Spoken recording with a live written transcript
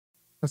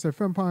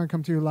Osei-Frimpong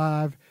come to you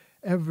live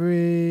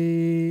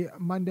every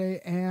Monday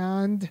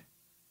and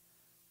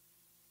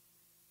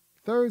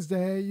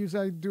Thursday.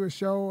 Usually I do a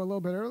show a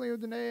little bit earlier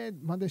today.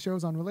 Monday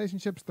shows on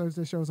relationships,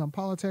 Thursday shows on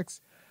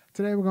politics.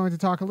 Today we're going to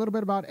talk a little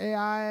bit about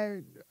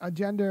AI,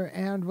 gender,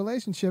 and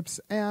relationships.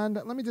 And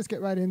let me just get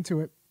right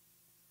into it.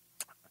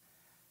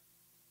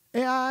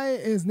 AI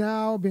is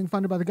now being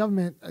funded by the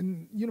government,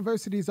 and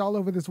universities all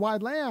over this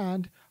wide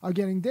land are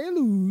getting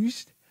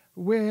deluged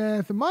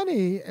with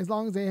money as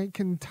long as they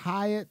can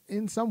tie it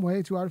in some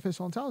way to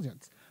artificial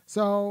intelligence.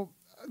 So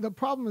the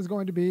problem is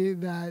going to be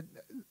that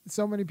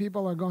so many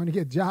people are going to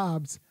get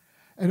jobs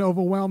and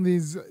overwhelm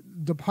these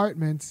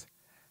departments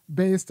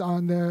based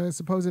on their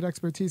supposed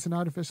expertise in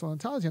artificial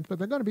intelligence, but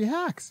they're going to be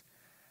hacks.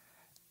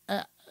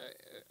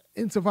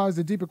 Insofar as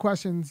the deeper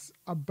questions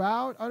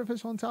about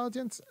artificial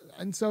intelligence,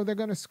 and so they're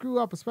going to screw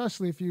up,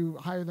 especially if you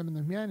hire them in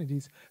the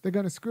humanities. They're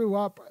going to screw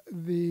up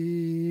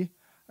the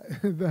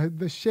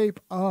shape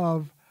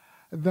of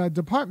the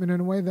department in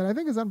a way that I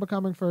think is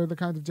unbecoming for the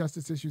kinds of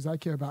justice issues I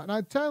care about. And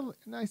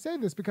I say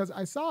this because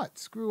I saw it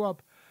screw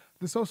up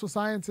the social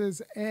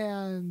sciences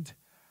and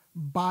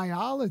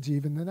biology,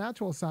 even the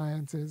natural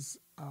sciences.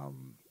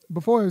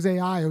 Before it was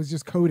AI, it was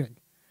just coding,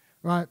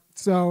 right?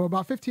 So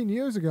about 15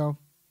 years ago,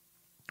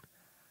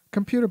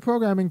 computer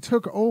programming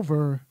took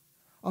over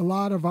a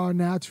lot of our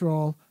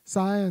natural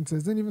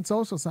sciences and even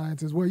social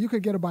sciences, where you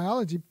could get a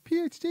biology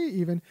PhD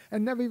even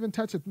and never even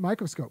touch a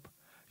microscope.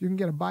 You can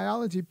get a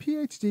biology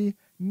PhD,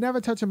 never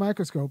touch a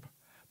microscope,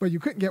 but you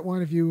couldn't get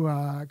one if you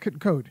couldn't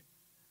code,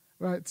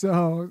 right?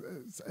 So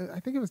I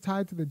think it was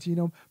tied to the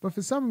genome, but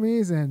for some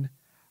reason,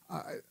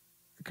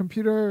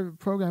 computer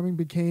programming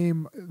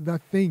became the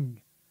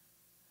thing,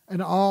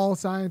 and all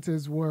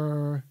sciences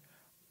were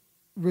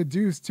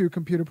reduced to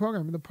computer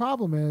programming. The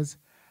problem is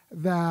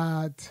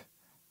that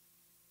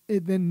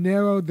it then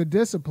narrowed the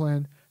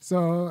discipline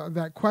so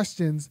that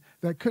questions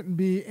that couldn't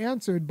be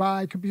answered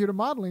by computer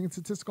modeling and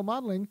statistical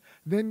modeling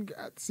then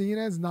got seen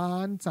as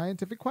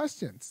non-scientific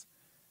questions,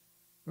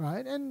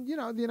 right? And, you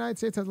know, the United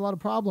States has a lot of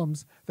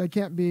problems that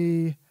can't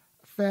be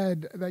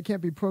fed, that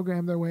can't be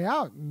programmed their way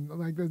out. And,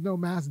 like, there's no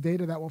mass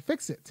data that will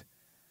fix it,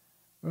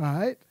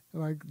 right?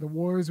 Like the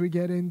wars we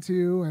get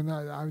into and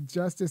our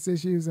justice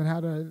issues and how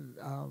to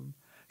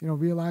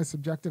realize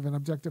subjective and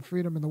objective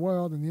freedom in the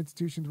world and the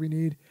institutions we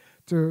need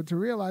to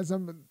realize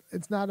them.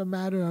 It's not a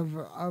matter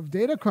of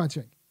data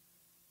crunching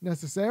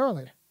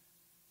necessarily.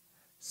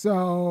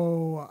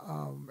 So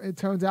it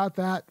turns out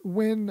that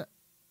when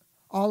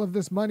all of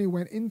this money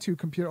went into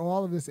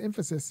all of this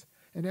emphasis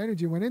and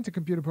energy went into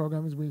computer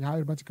programmers, we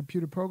hired a bunch of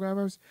computer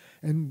programmers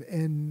in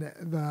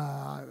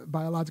the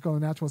biological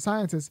and natural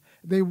sciences.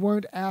 They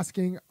weren't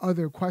asking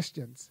other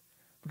questions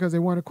because they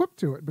weren't equipped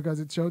to it, because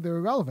it showed their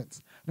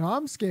irrelevance. Now,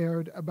 I'm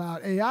scared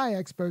about AI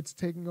experts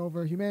taking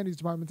over humanities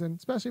departments and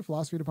especially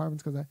philosophy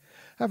departments, because I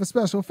have a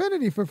special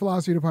affinity for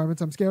philosophy departments.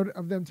 I'm scared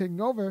of them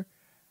taking over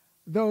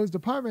those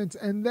departments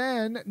and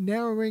then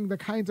narrowing the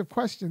kinds of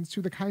questions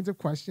to the kinds of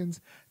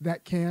questions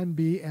that can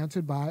be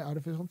answered by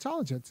artificial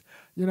intelligence.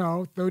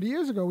 30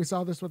 years ago, we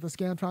saw this with the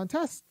Scantron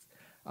tests,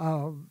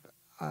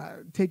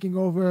 taking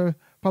over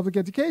public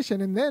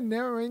education and then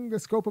narrowing the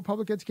scope of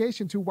public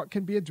education to what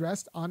can be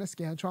addressed on a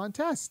Scantron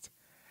test.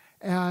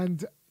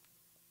 And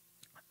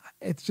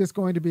it's just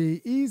going to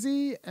be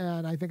easy,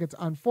 and I think it's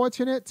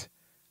unfortunate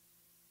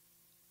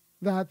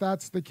that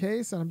that's the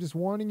case. And I'm just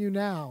warning you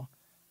now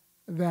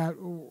that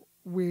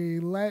we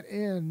let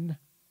in,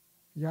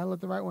 you gotta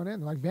let the right one in,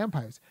 like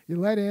vampires. You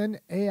let in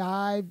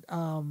AI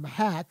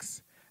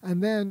hacks,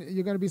 and then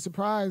you're going to be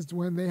surprised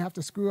when they have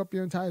to screw up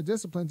your entire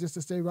discipline just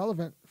to stay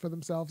relevant for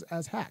themselves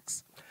as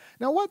hacks.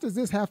 Now, what does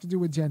this have to do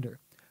with gender?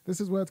 This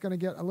is where it's going to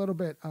get a little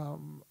bit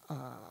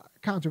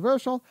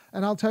controversial,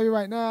 and I'll tell you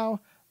right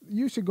now,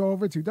 you should go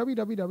over to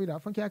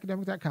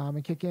www.funkyacademic.com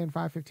and kick in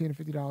 $5, $15, and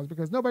 $50,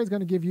 because nobody's going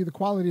to give you the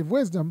quality of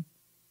wisdom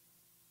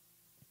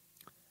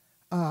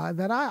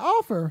that I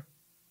offer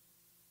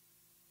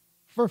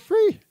for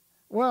free.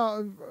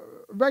 Well,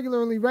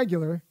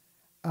 regular.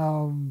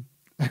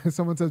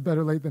 Someone says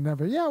better late than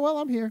never. Yeah, well,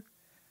 I'm here.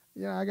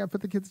 Yeah, I got to put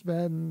the kids to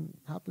bed and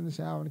hopped in the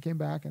shower and came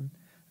back, and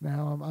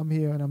now I'm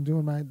here and I'm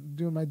doing my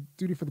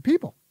duty for the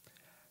people.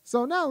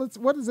 So now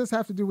what does this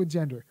have to do with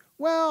gender?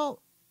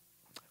 Well,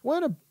 we're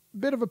in a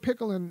bit of a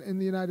pickle in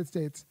the United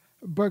States,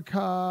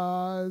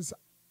 because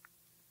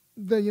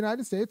the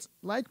United States,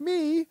 like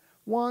me,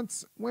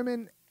 wants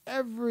women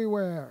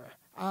everywhere.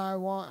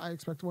 I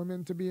expect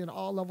women to be in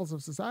all levels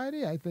of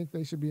society. I think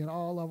they should be in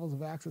all levels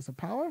of access of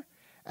power.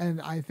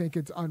 And I think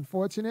it's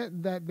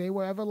unfortunate that they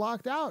were ever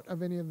locked out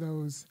of any of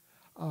those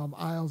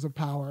aisles of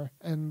power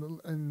and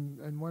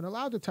weren't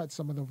allowed to touch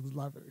some of those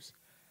levers.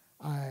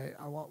 I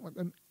want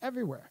them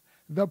everywhere.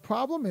 The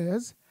problem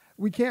is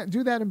we can't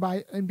do that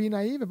and be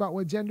naive about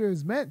what gender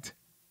is meant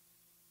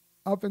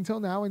up until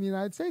now in the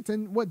United States.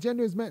 And what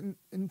gender is meant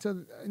in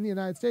the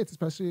United States,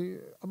 especially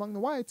among the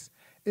whites,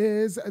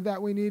 is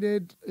that we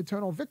needed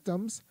eternal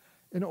victims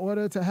in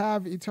order to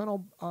have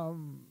eternal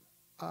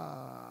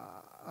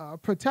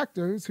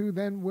protectors who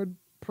then would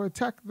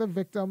protect the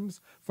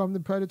victims from the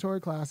predatory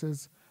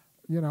classes,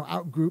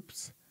 out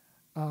groups,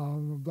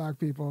 black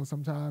people,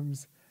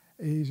 sometimes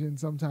Asian,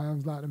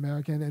 sometimes Latin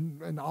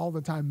American, and all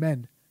the time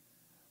men,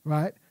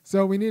 right?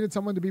 So we needed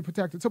someone to be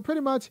protected. So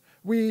pretty much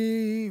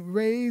we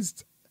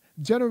raised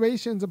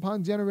generations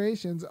upon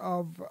generations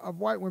of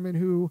white women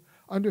who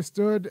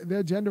understood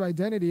their gender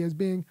identity as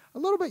being a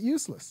little bit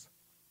useless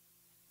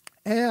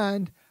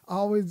and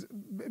always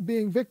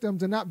being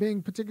victims and not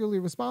being particularly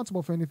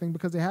responsible for anything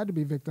because they had to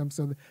be victims.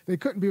 So they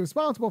couldn't be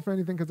responsible for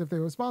anything because if they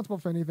were responsible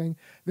for anything,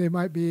 they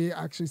might be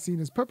actually seen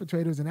as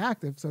perpetrators and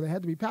active. So they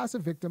had to be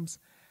passive victims.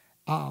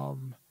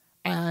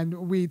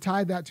 And we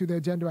tied that to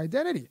their gender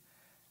identity.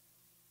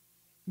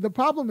 The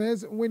problem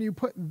is when you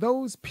put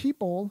those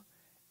people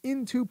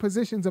into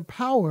positions of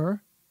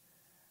power,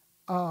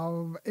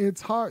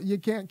 it's hard. You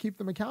can't keep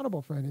them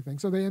accountable for anything.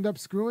 So they end up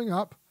screwing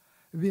up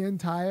the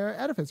entire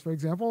edifice. For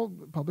example,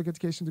 public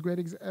education is a great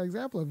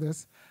example of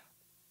this.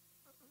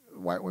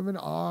 White women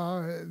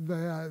are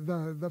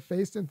the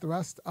face and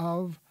thrust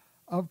of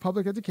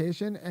public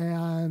education,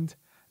 and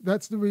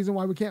that's the reason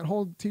why we can't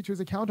hold teachers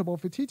accountable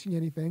for teaching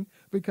anything,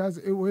 because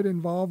it would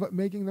involve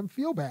making them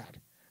feel bad.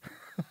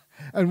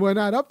 And we're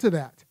not up to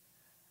that.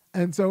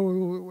 And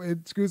so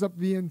it screws up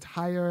the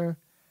entire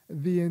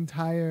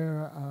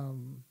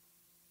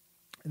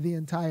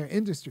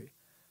industry.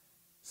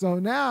 So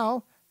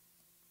now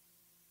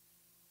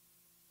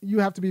you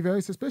have to be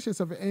very suspicious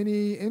of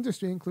any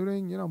industry,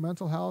 including,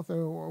 mental health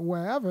or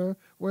wherever,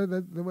 where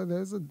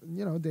there's a,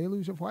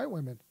 deluge of white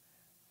women.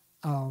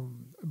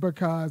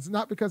 Because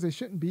not because they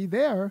shouldn't be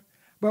there,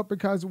 but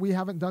because we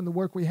haven't done the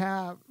work we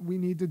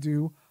need to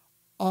do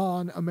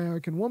on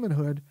American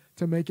womanhood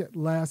to make it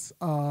less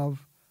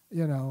of,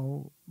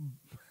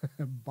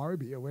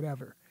 Barbie or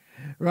whatever,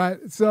 right?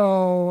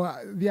 So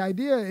the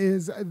idea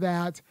is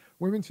that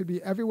women should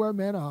be everywhere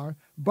men are,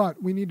 but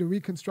we need to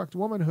reconstruct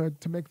womanhood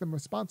to make them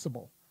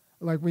responsible.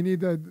 Like we need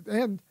to,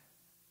 and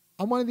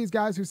I'm one of these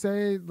guys who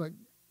say like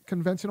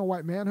conventional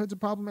white manhood's a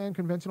problem and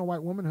conventional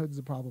white womanhood's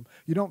a problem.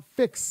 You don't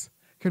fix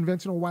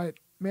conventional white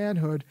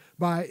manhood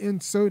by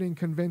inserting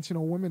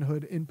conventional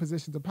womanhood in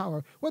positions of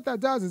power. What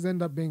that does is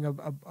end up being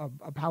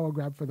a power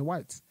grab for the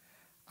whites.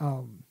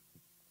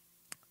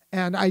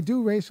 And I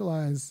do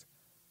racialize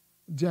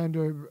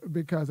gender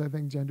because I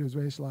think gender is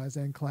racialized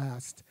and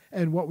classed.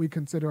 And what we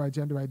consider our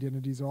gender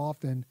identities are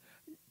often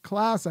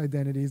class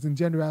identities, and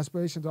gender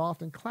aspirations are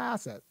often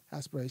class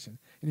aspiration.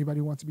 Anybody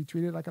who wants to be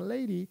treated like a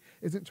lady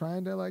isn't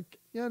trying to work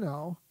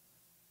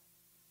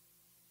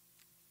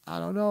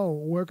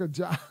a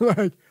job,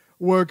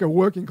 work a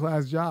working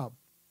class job.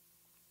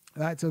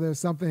 Right? So there's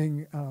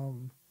something,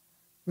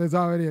 there's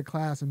already a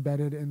class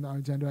embedded in our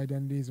gender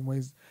identities in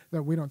ways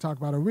that we don't talk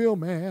about. A real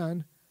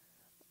man,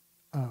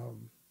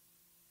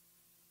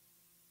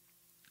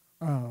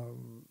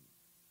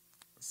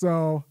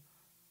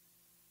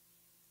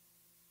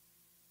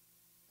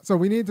 So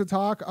we need to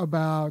talk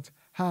about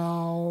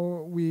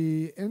how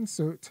we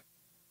insert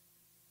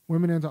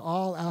women into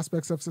all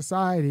aspects of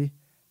society,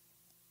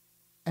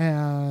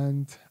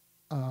 and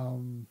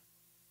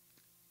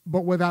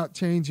but without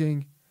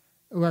changing,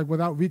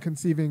 without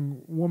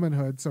reconceiving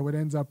womanhood. So it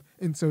ends up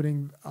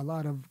inserting a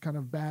lot of kind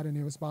of bad and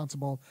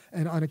irresponsible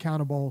and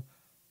unaccountable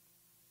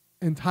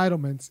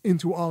entitlements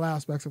into all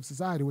aspects of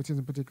society, which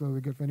isn't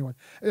particularly good for anyone.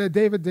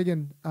 David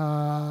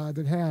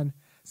Dehan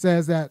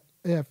says that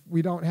if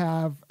we don't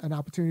have an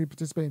opportunity to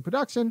participate in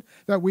production,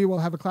 that we will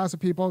have a class of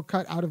people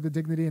cut out of the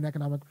dignity and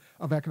economic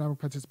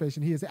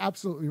participation. He is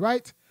absolutely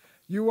right.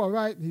 You are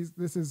right.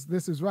 This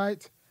is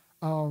right.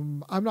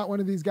 I'm not one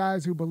of these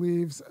guys who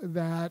believes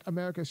that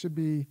America should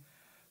be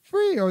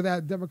free or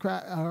that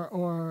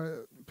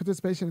or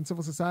participation in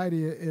civil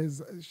society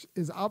is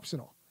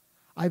optional.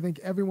 I think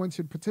everyone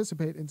should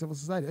participate in civil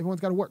society.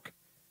 Everyone's got to work.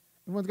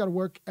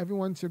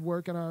 Everyone should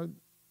work in a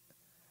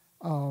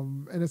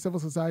civil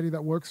society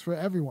that works for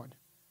everyone,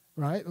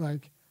 right?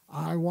 Like,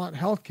 I want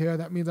health care.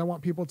 That means I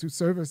want people to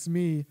service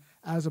me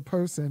as a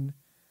person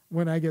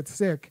when I get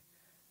sick,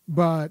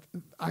 but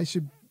I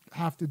should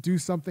have to do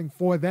something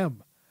for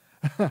them.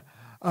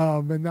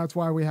 And that's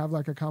why we have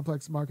like a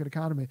complex market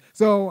economy.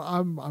 So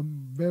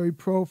I'm very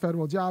pro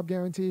federal job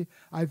guarantee.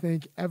 I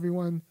think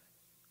everyone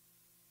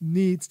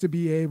needs to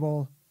be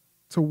able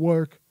to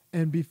work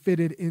and be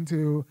fitted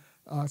into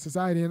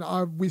society. And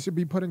we should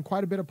be putting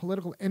quite a bit of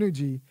political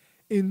energy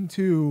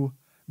into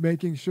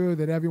making sure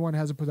that everyone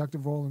has a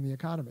productive role in the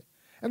economy.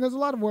 And there's a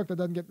lot of work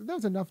that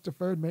there's enough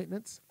deferred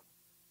maintenance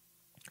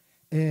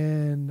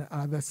in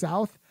the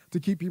South to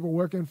keep people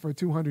working for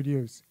 200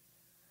 years.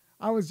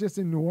 I was just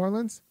in New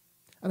Orleans,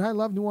 and I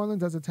love New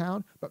Orleans as a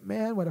town, but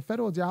man, what a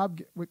federal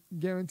job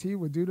guarantee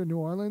would do to New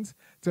Orleans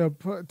to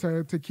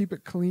keep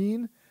it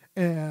clean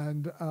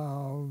and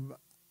all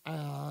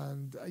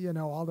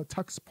the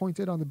tucks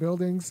pointed on the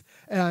buildings,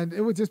 and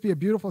it would just be a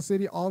beautiful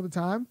city all the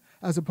time,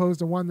 as opposed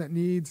to one that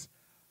needs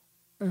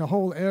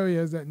whole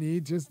areas that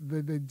need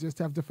they just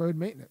have deferred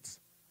maintenance.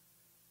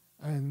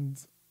 And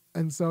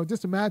so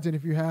just imagine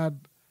if you had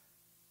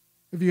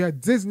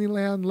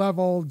Disneyland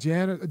level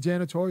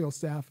janitorial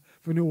staff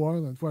for New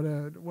Orleans. What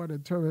a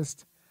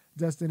tourist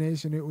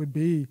destination it would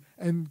be,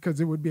 and because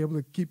it would be able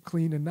to keep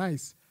clean and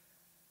nice.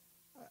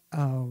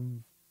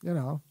 You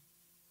know,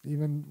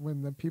 even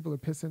when the people are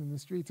pissing in the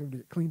streets, it would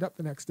get cleaned up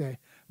the next day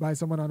by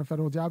someone on a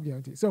federal job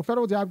guarantee. So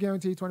federal job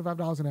guarantee,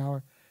 $25 an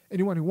hour.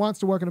 Anyone who wants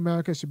to work in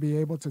America should be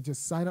able to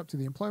just sign up to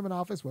the employment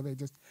office where they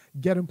just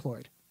get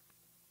employed.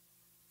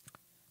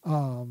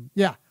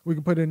 Yeah, we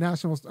can put in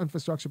national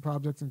infrastructure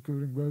projects,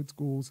 including roads,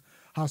 schools,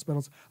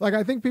 hospitals. Like,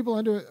 I think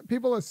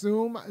people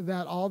assume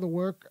that all the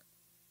work,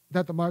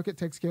 that the market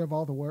takes care of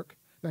all the work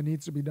that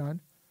needs to be done.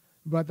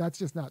 But that's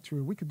just not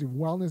true. We could do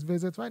wellness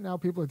visits. Right now,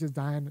 people are just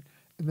dying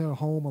in their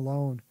home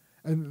alone,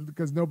 and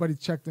because nobody's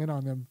checked in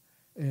on them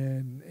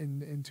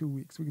in 2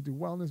 weeks. We could do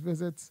wellness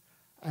visits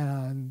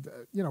and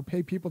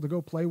pay people to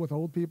go play with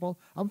old people.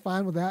 I'm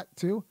fine with that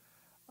too.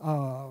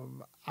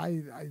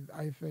 I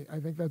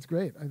think that's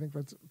great. I think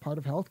that's part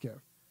of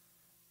healthcare.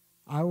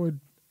 I would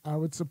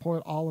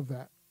support all of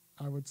that.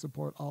 I would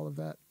support all of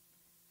that.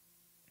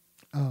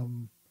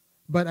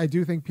 But I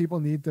do think people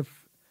need to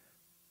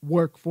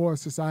work for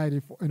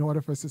society in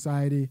order for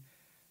society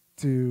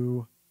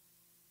to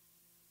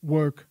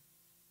work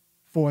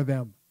for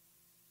them.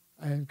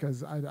 And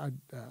because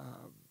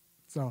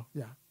so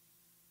yeah.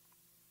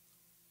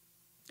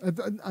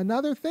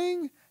 Another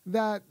thing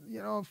that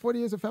 40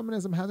 years of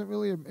feminism hasn't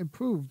really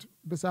improved,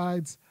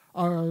 besides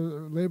our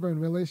labor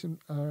and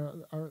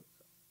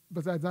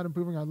besides not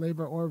improving our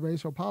labor or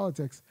racial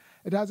politics,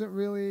 it hasn't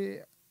really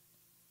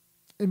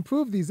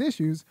improved these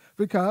issues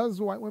because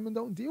white women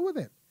don't deal with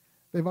it.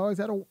 They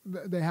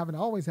haven't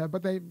always had,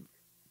 but they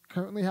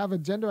currently have a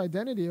gender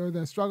identity or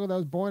the struggle that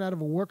was born out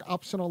of a work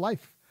optional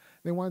life.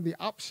 They wanted the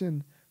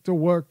option to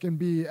work and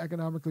be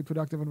economically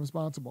productive and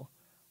responsible.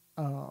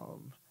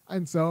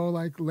 And so,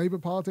 like, labor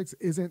politics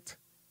isn't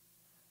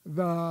like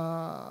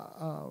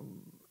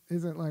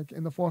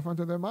in the forefront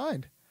of their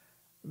mind.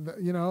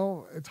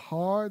 It's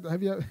hard.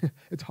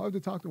 It's hard to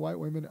talk to white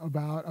women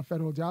about a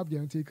federal job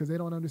guarantee because they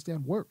don't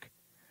understand work.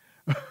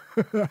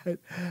 Right?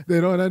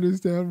 They don't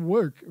understand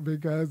work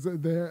because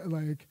they're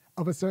like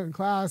of a certain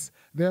class.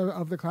 They're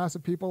of the class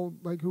of people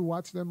like who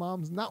watch their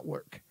moms not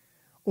work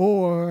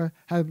or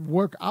have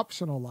work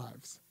optional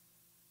lives.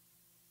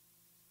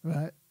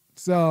 Right?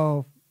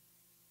 So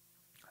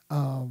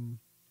I'm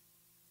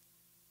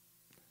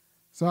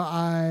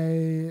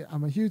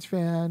a huge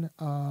fan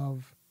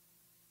of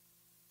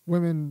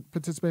women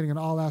participating in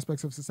all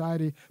aspects of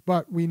society,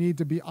 but we need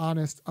to be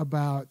honest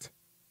about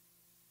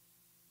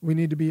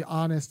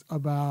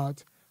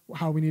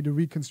how we need to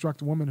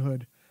reconstruct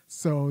womanhood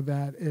so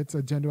that it's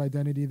a gender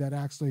identity that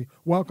actually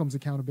welcomes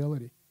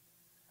accountability,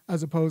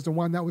 as opposed to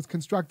one that was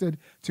constructed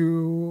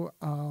to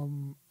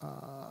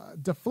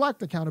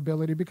deflect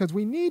accountability because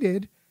we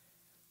needed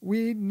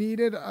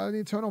an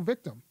eternal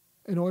victim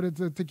in order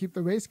to keep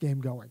the race game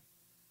going.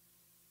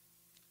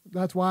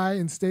 That's why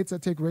in states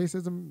that take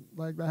racism,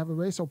 like that have a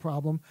racial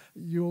problem,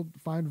 you'll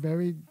find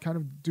very kind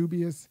of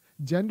dubious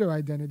gender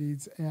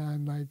identities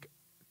and like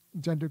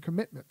gender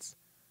commitments,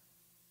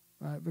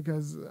 right?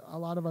 Because a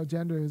lot of our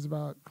gender is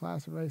about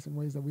class and race in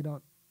ways that we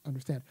don't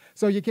understand.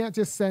 So you can't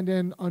just send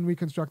in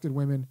unreconstructed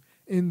women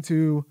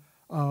into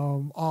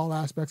all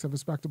aspects of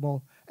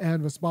respectable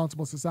and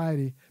responsible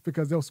society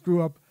because they'll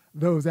screw up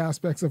those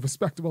aspects of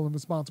respectable and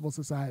responsible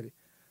society.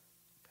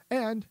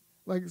 And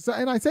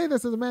I say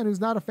this as a man who's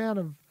not a fan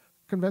of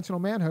conventional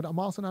manhood. I'm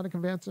also not a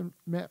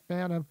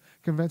fan of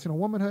conventional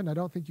womanhood, and I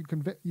don't think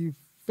you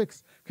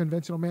fix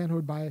conventional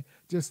manhood by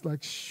just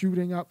like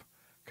shooting up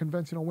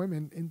conventional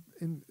women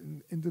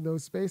into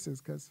those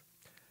spaces, because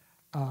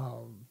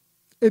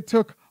it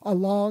took a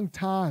long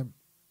time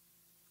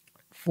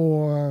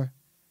for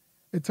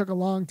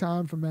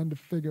men to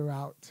figure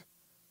out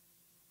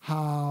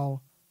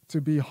how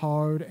to be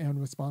hard and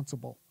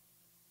responsible.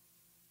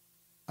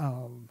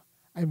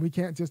 And we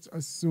can't just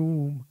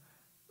assume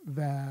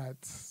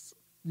that,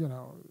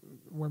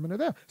 women are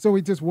there. So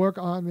we just work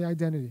on the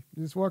identity.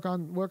 We just work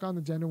on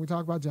the gender. We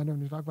talk about gender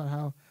and we talk about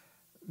how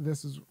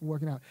this is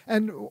working out.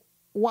 And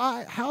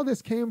how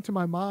this came to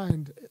my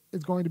mind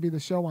is going to be the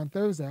show on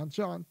Thursday. The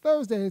show on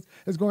Thursdays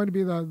is going to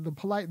be the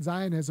polite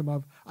Zionism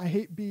of, I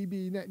hate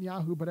Bibi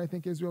Netanyahu, but I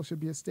think Israel should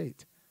be a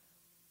state.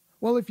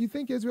 Well, if you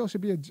think Israel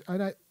should be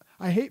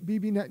I hate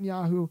Bibi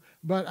Netanyahu,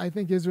 but I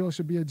think Israel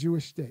should be a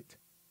Jewish state.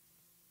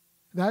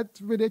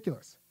 That's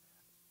ridiculous.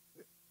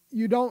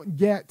 You don't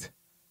get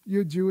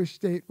your Jewish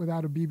state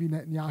without a Bibi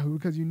Netanyahu,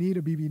 because you need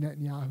a Bibi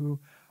Netanyahu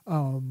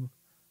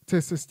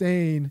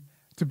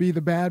to be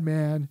the bad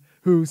man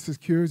who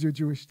secures your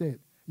Jewish state,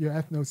 your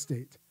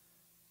ethno-state,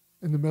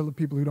 in the middle of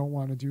people who don't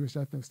want a Jewish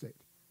ethno-state,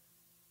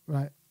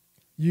 right?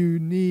 You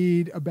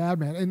need a bad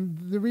man. And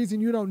the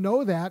reason you don't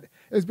know that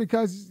is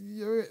because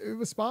you're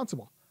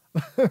irresponsible.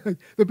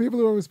 The people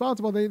who are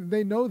responsible,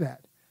 they know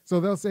that. So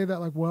they'll say that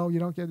like, well, you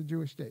don't get a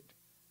Jewish state.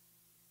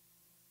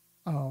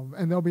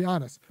 And they'll be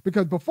honest.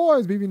 Because before it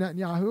was Bibi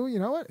Netanyahu, you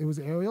know what? It was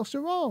Ariel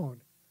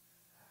Sharon.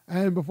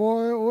 And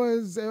before it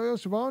was Ariel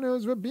Sharon, it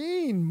was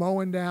Rabin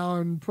mowing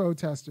down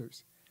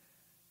protesters.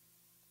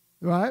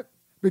 Right?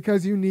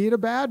 Because you need a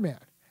bad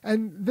man.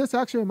 And this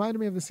actually reminded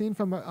me of the scene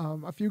from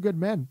A Few Good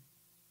Men,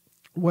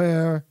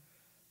 where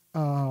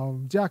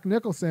Jack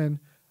Nicholson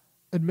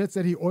admits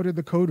that he ordered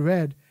the code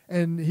red,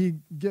 and he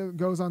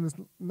goes on this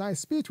nice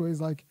speech where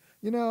he's like,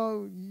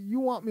 you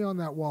want me on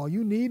that wall.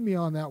 You need me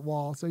on that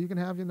wall so you can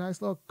have your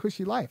nice little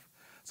cushy life.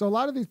 So a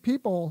lot of these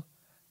people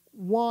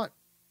want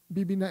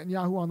Bibi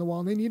Netanyahu on the wall,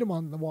 and they need him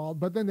on the wall,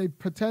 but then they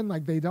pretend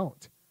like they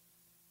don't,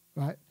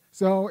 right?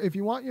 So if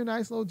you want your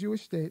nice little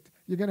Jewish state,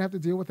 you're going to have to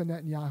deal with the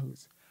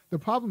Netanyahus. The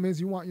problem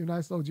is you want your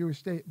nice little Jewish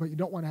state, but you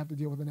don't want to have to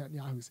deal with the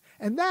Netanyahus.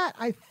 And that,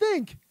 I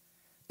think,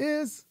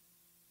 is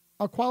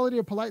a quality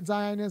of polite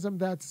Zionism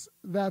that's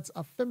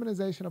a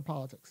feminization of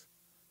politics.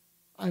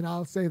 And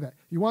I'll say that.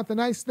 You want the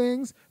nice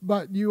things,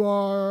 but you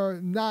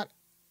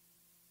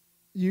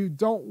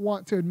don't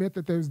want to admit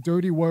that there's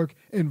dirty work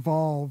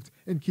involved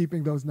in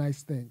keeping those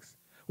nice things.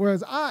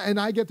 Whereas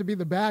I get to be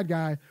the bad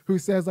guy who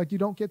says, like, you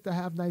don't get to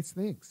have nice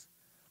things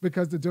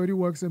because the dirty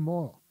work's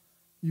immoral.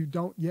 You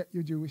don't get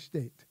your Jewish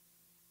state.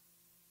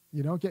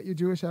 You don't get your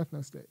Jewish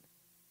ethno-state.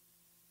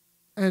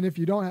 And if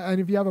you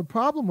have a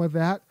problem with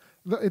that,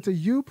 it's a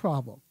you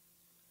problem.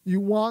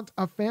 You want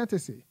a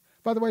fantasy.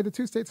 By the way, the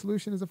two-state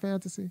solution is a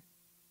fantasy.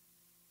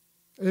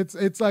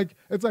 It's like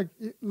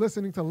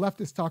listening to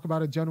leftists talk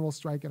about a general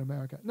strike in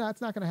America. No,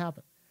 it's not going to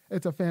happen.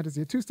 It's a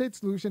fantasy. A two-state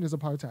solution is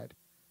apartheid.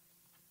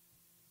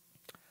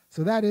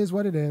 So that is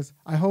what it is.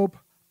 I hope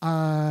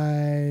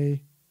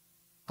I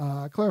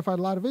clarified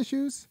a lot of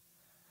issues.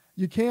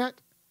 You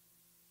can't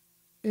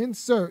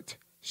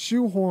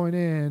shoehorn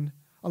in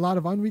a lot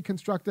of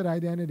unreconstructed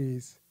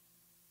identities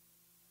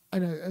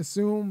and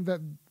assume that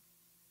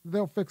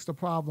they'll fix the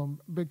problem,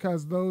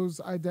 because those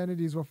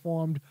identities were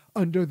formed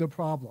under the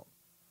problem.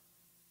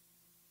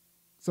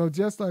 So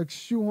just like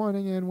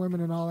shoehorning in women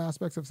in all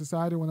aspects of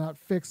society will not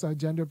fix our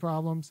gender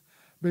problems,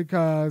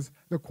 because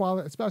the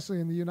quality,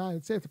 especially in the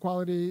United States, the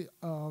quality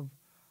of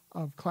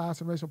class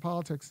and racial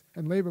politics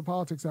and labor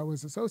politics that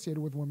was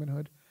associated with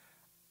womanhood,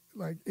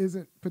 like,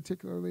 isn't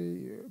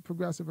particularly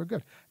progressive or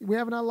good. We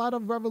haven't had a lot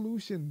of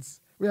revolutions.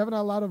 We haven't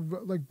had a lot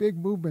of like big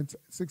movements,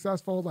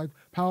 successful, like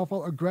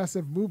powerful,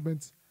 aggressive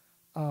movements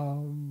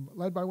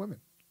led by women,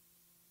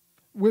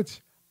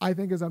 which I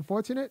think is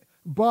unfortunate,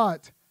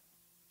 but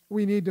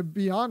we need to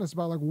be honest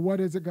about, like,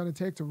 what is it going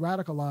to take to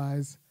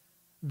radicalize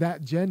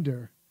that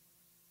gender,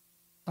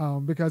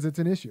 because it's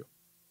an issue.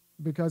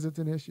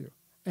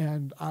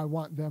 And I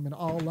want them in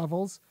all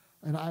levels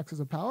and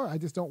axes of power. I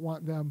just don't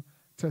want them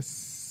to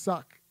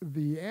suck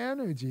the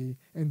energy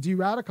and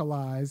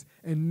de-radicalize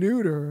and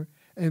neuter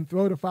and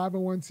throw to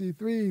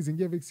 501c3s and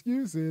give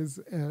excuses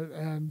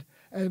and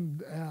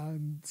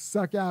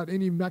suck out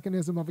any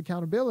mechanism of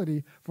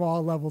accountability for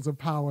all levels of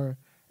power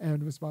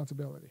and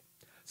responsibility.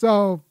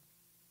 So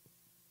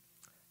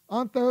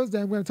on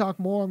Thursday, I'm going to talk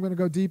more. I'm going to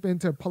go deep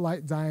into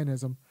polite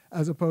Zionism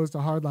as opposed to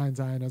hardline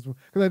Zionism,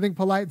 because I think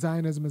polite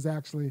Zionism is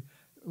actually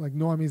like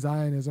normie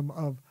Zionism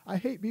of, I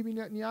hate Bibi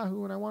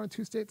Netanyahu and I want a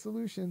two-state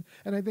solution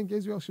and I think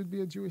Israel should be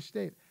a Jewish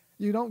state.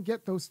 You don't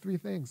get those three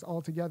things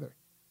all together.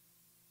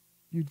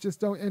 You just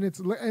don't.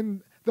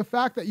 And the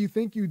fact that you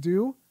think you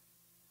do,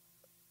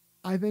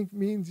 I think,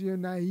 means you're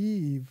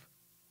naive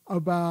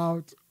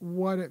about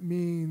what it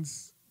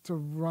means to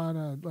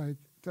run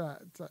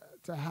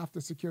to have to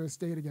secure a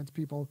state against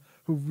people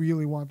who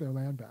really want their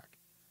land back,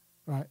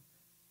 right?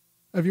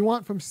 If you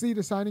want from sea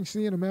to signing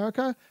sea in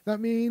America, that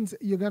means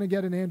you're going to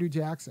get an Andrew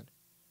Jackson.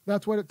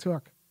 That's what it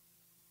took.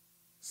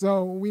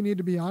 So we need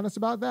to be honest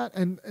about that.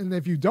 And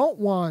if you don't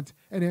want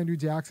an Andrew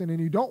Jackson and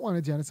you don't want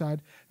a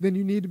genocide, then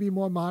you need to be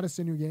more modest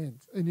in your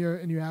gains, in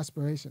your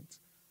aspirations.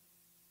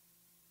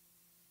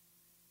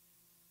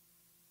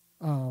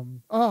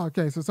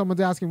 Okay. So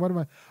someone's asking, what am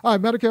I? All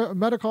right,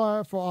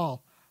 Medicare for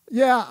all.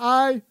 Yeah,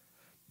 I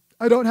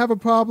don't have a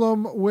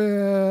problem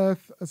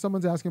with.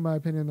 Someone's asking my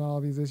opinion on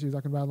all these issues. I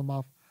can rattle them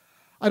off.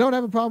 I don't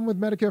have a problem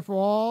with Medicare for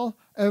all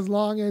as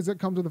long as it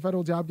comes with a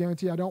federal job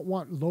guarantee. I don't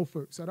want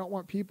loafers. I don't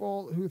want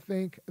people who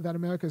think that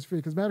America is free,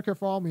 because Medicare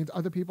for all means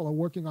other people are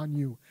working on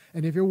you.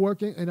 And if you're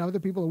working and other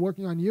people are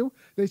working on you,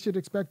 they should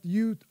expect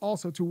you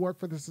also to work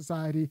for the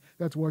society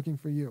that's working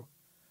for you,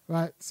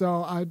 right?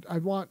 So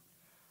I'd want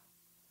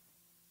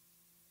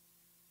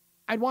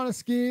a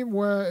scheme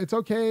where it's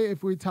okay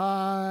if we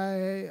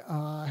tie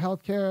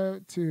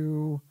healthcare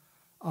to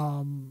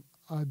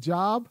a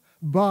job,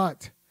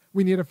 but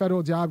we need a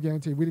federal job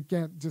guarantee. We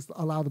can't just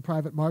allow the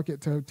private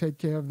market to take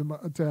care of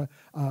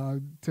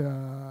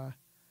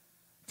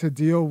to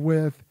deal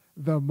with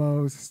the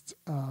most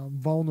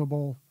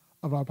vulnerable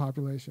of our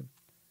population.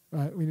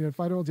 Right? We need a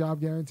federal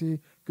job guarantee.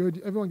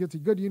 Good. Everyone gets a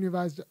good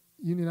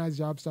unionized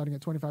job starting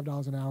at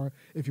 $25 an hour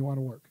if you want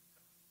to work,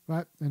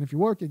 right? And if you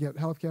work, you get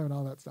health care and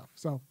all that stuff.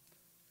 So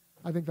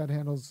I think that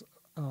handles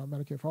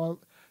Medicare for all.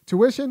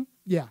 Tuition,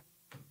 yeah,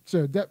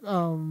 sure.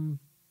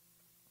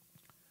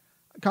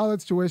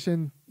 College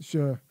tuition,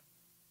 sure.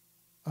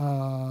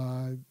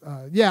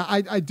 Yeah,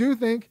 I do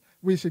think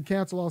we should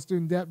cancel all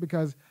student debt,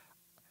 because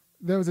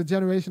there was a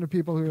generation of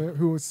people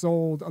who were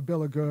sold a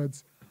bill of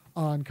goods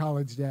on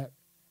college debt,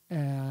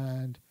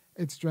 and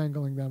it's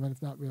strangling them, and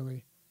it's not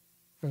really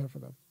fair for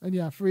them. And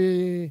yeah,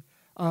 free,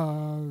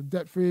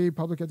 debt-free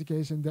public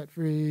education,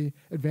 debt-free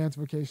advanced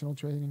vocational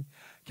training,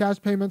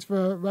 cash payments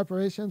for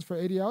reparations for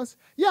ADOs.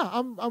 Yeah,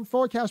 I'm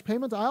for cash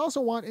payments. I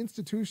also want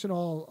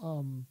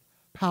institutional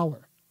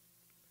power,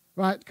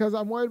 right? Because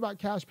I'm worried about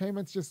cash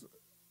payments just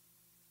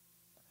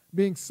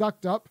being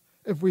sucked up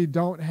if we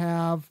don't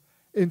have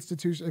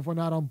institutions, if we're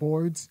not on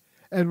boards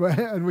and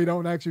we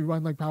don't actually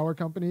run like power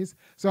companies.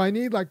 So I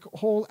need like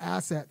whole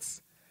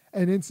assets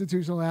and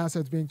institutional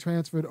assets being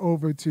transferred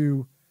over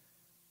to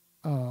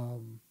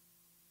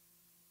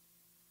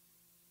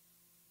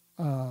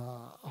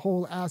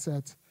whole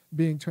assets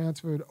being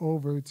transferred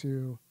over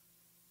to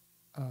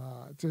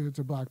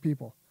black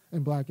people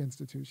and black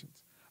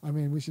institutions. I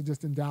mean, we should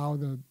just endow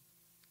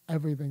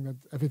everything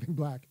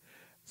black.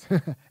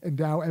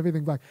 Endow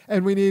everything black.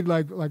 And we need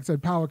like I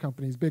said, power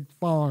companies, big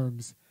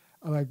farms.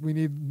 Like we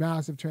need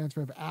massive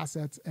transfer of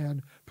assets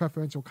and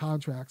preferential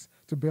contracts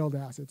to build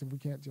assets. If we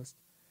can't just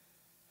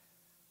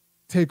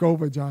take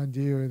over John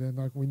Deere, then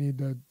like we need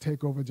to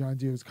take over John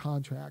Deere's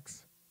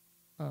contracts,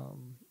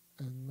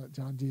 and let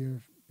John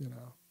Deere,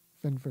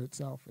 fend for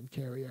itself and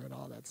Carrier and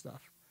all that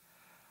stuff.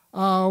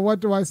 What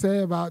do I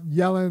say about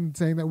Yellen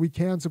saying that we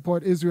can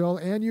support Israel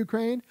and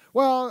Ukraine?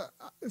 Well,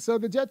 so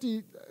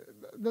the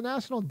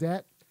national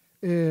debt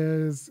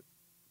is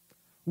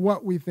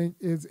what we think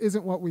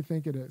isn't what we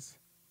think it is.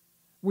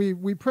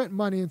 We print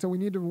money, and so we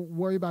need to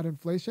worry about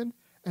inflation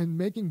and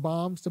making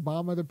bombs to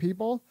bomb other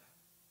people.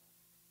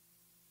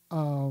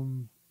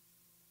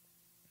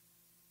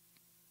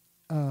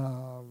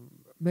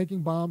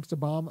 Making bombs to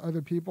bomb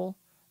other people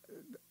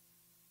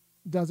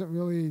doesn't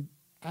really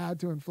add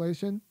to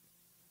inflation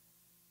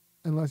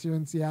unless you're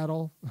in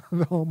Seattle,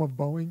 the home of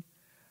Boeing.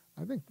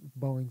 I think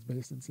Boeing's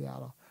based in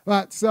Seattle.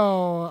 But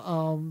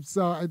so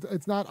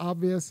it's not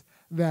obvious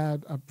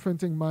that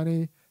printing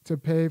money to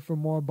pay for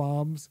more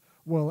bombs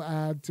will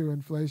add to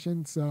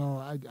inflation. So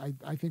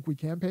I think we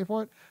can pay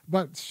for it.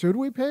 But should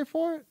we pay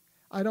for it?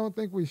 I don't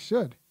think we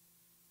should.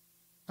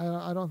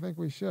 I don't think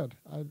we should.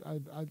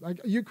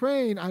 Like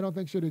Ukraine, I don't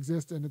think should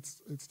exist in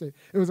its state.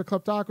 It was a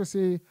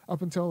kleptocracy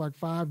up until like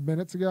 5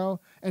 minutes ago,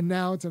 and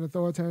now it's an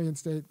authoritarian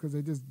state because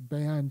they just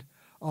banned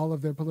all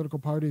of their political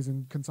parties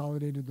and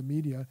consolidated the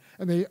media.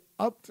 And they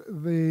upped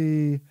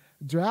the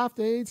draft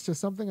age to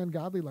something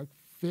ungodly like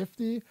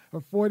 50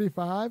 or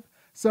 45.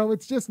 So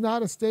it's just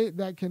not a state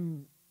that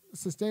can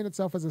sustain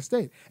itself as a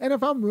state. And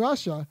if I'm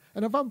Russia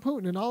and if I'm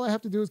Putin and all I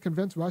have to do is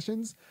convince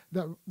Russians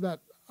that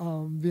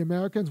the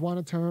Americans want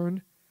to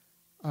turn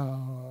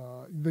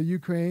the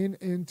Ukraine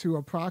into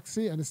a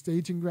proxy and a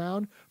staging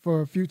ground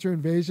for a future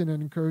invasion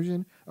and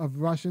incursion of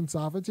Russian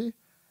sovereignty,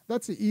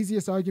 that's the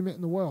easiest argument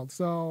in the world.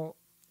 So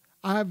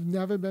I've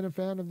never been a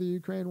fan of the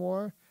Ukraine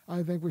war.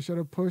 I think we should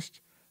have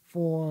pushed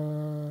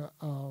for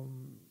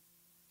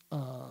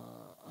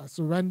a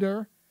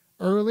surrender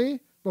early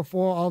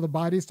before all the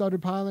bodies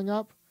started piling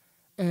up,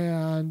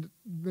 and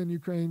then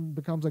Ukraine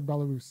becomes like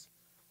Belarus.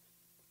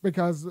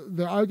 Because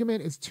the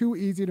argument is too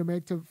easy to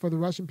make for the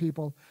Russian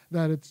people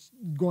that it's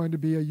going to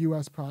be a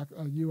U.S.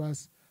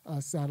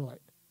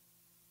 satellite.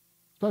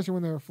 Especially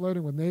when they were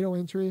flirting with NATO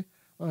entry.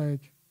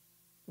 Like,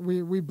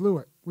 we blew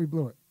it. We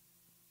blew it.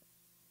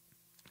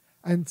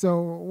 And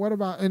so what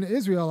about in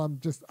Israel?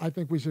 I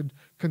think we should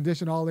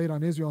condition all aid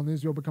on Israel and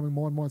Israel becoming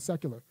more and more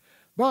secular.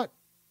 But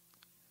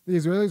the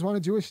Israelis want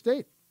a Jewish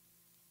state.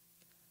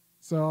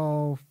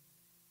 So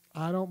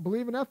I don't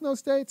believe in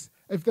ethno-states.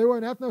 If they were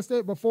an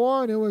ethno-state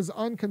before and it was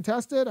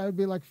uncontested, I'd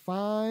be like,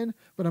 fine,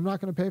 but I'm not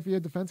going to pay for your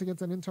defense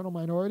against an internal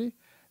minority.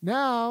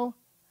 Now,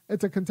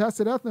 it's a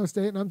contested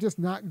ethno-state, and I'm just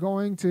not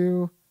going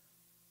to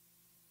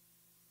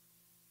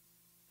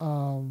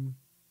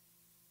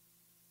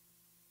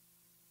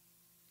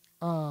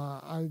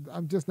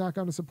I'm just not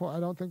going to support. I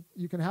don't think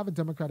you can have a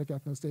democratic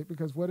ethno-state,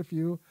 because what if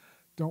you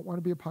don't want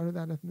to be a part of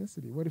that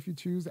ethnicity? What if you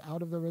choose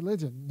out of the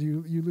religion?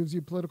 You lose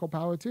your political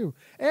power too,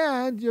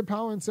 and your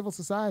power in civil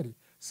society.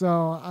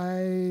 So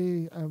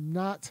I am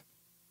not.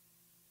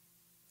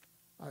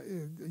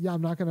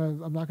 I'm not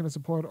gonna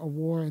support a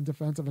war in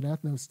defense of an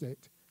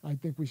ethno-state. I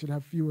think we should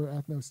have fewer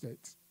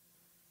ethno-states.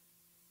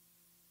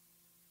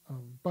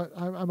 But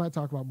I might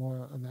talk about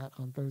more on that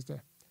on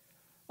Thursday.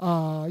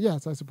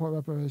 Yes, I support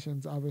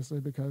reparations, obviously,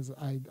 because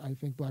I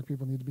think black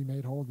people need to be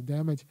made whole. The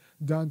damage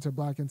done to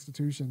black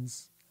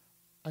institutions,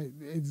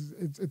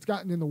 it's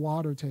gotten in the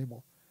water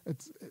table.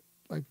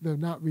 Like they're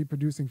not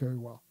reproducing very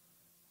well.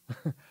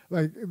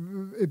 Like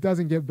it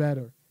doesn't get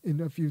better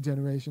in a few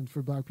generations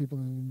for black people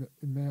in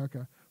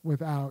America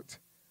without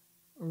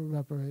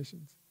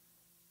reparations.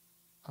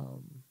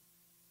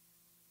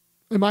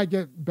 It might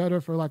get better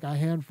for like a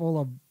handful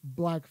of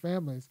black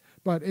families,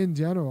 but in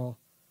general,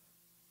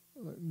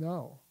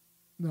 no,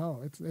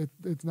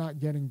 it's not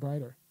getting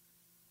brighter.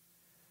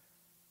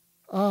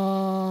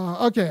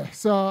 Okay,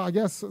 so I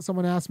guess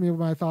someone asked me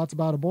my thoughts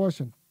about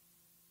abortion.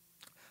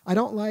 I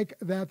don't like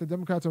that the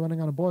Democrats are running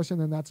on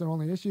abortion, and that's their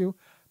only issue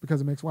because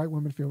it makes white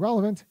women feel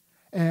relevant.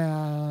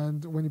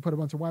 And when you put a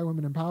bunch of white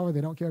women in power,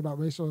 they don't care about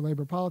racial or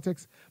labor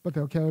politics, but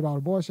they'll care about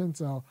abortion.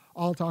 So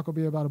all talk will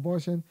be about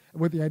abortion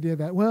with the idea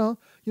that, well,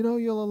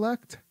 you'll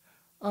elect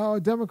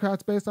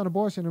Democrats based on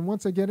abortion. And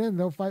once they get in,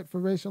 they'll fight for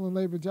racial and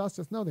labor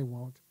justice. No, they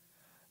won't.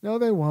 No,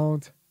 they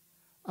won't.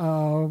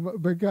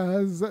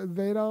 Because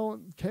they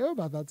don't care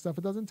about that stuff.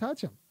 It doesn't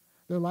touch them.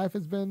 Their life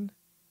has been,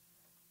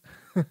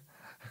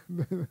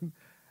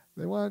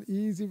 they want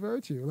easy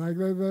virtue. Like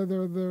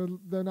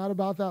they're not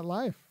about that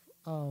life.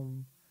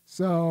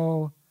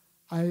 So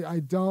I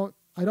don't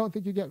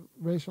think you get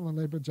racial and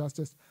labor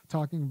justice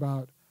talking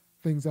about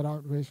things that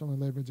aren't racial and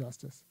labor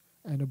justice.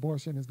 And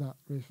abortion is not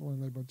racial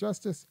and labor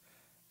justice.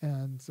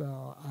 And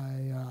so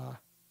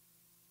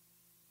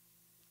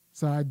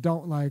I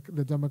don't like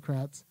the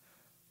Democrats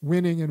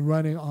winning and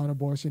running on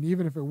abortion,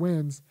 even if it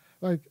wins.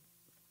 Like,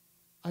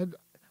 I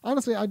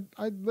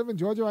live in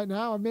Georgia right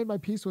now. I've made my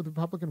peace with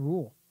Republican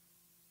rule.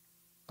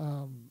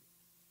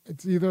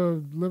 It's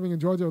either living in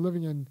Georgia or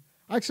living in.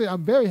 Actually,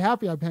 I'm very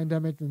happy I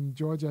pandemicked in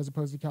Georgia as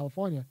opposed to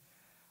California.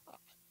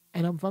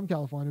 And I'm from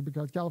California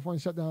because California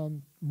shut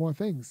down more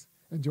things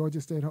and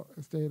Georgia stayed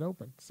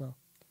open. So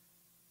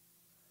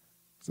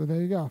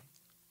there you go.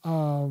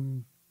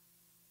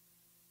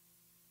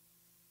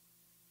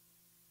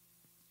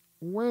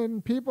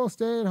 When people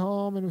stayed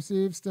home and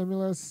received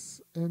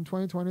stimulus in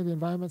 2020, the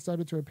environment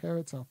started to repair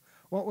itself.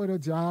 What would a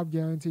job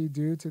guarantee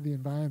do to the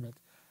environment?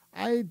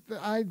 I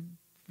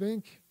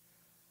think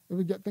it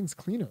would get things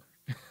cleaner.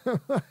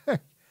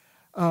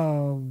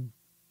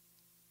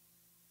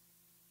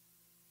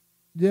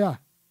 Yeah.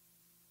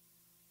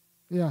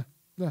 There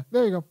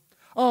you go.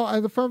 Oh,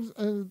 and the firms,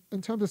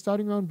 in terms of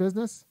starting your own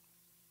business,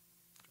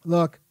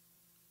 look,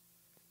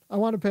 I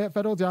want to pay a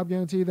federal job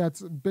guarantee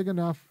that's big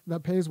enough,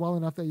 that pays well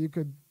enough that you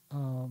could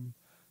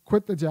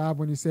quit the job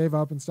when you save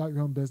up and start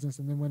your own business,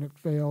 and then when it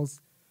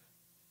fails,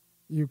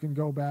 you can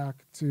go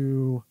back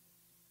to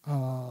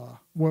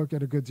work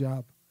at a good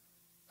job.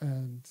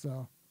 And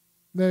so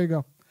there you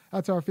go.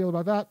 That's how I feel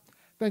about that.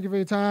 Thank you for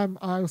your time.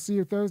 I'll see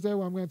you Thursday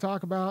where I'm going to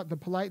talk about the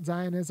polite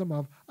Zionism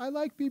of, I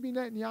like Bibi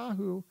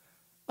Netanyahu.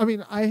 I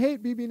mean, I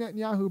hate Bibi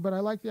Netanyahu, but I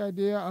like the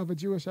idea of a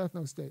Jewish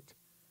ethno-state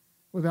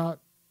without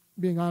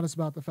being honest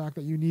about the fact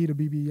that you need a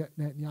Bibi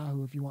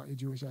Netanyahu if you want your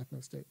Jewish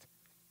ethno-state.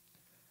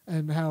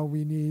 And how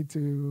we need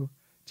to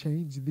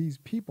change these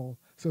people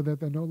so that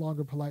they're no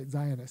longer polite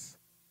Zionists.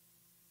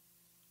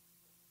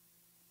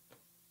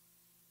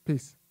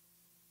 Peace.